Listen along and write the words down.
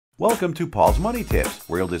Welcome to Paul's Money Tips,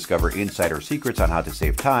 where you'll discover insider secrets on how to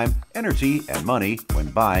save time, energy, and money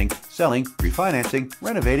when buying, selling, refinancing,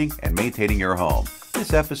 renovating, and maintaining your home.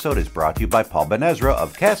 This episode is brought to you by Paul Ben-Ezra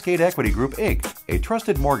of Cascade Equity Group, Inc., a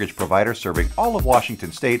trusted mortgage provider serving all of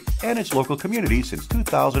Washington State and its local communities since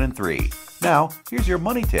 2003. Now, here's your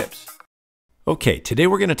money tips. Okay, today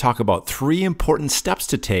we're going to talk about 3 important steps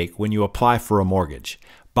to take when you apply for a mortgage.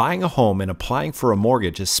 Buying a home and applying for a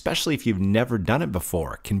mortgage, especially if you've never done it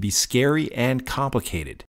before, can be scary and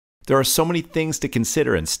complicated. There are so many things to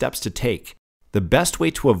consider and steps to take. The best way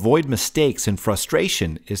to avoid mistakes and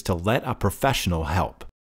frustration is to let a professional help.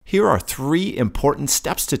 Here are 3 important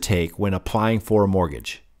steps to take when applying for a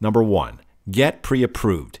mortgage. Number 1, get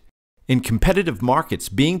pre-approved. In competitive markets,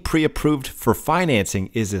 being pre-approved for financing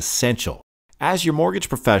is essential. As your mortgage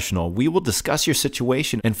professional, we will discuss your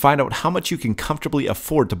situation and find out how much you can comfortably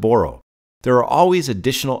afford to borrow. There are always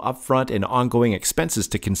additional upfront and ongoing expenses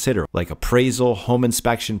to consider, like appraisal, home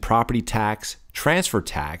inspection, property tax, transfer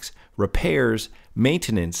tax, repairs,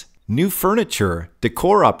 maintenance, new furniture,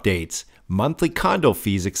 decor updates, monthly condo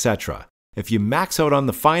fees, etc. If you max out on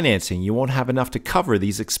the financing, you won't have enough to cover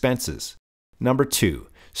these expenses. Number 2,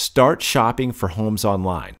 start shopping for homes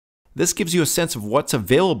online. This gives you a sense of what's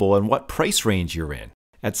available and what price range you're in.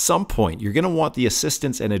 At some point, you're going to want the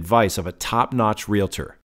assistance and advice of a top-notch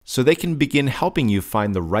realtor, so they can begin helping you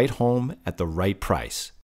find the right home at the right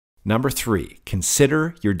price. Number 3,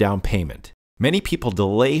 consider your down payment. Many people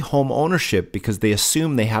delay home ownership because they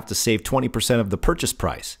assume they have to save 20% of the purchase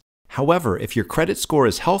price. However, if your credit score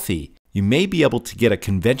is healthy, you may be able to get a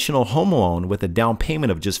conventional home loan with a down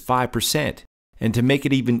payment of just 5%. And to make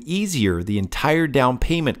it even easier, the entire down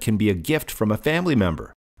payment can be a gift from a family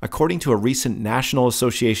member. According to a recent National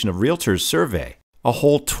Association of Realtors survey, a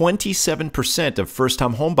whole 27% of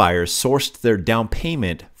first-time homebuyers sourced their down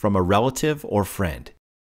payment from a relative or friend.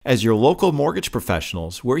 As your local mortgage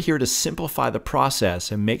professionals, we're here to simplify the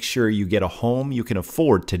process and make sure you get a home you can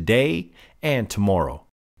afford today and tomorrow.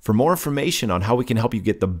 For more information on how we can help you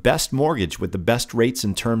get the best mortgage with the best rates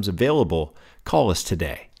and terms available, call us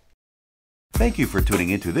today. Thank you for tuning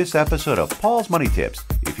into this episode of Paul's Money Tips.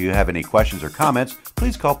 If you have any questions or comments,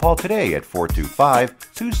 please call Paul today at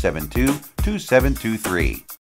 425-272-2723.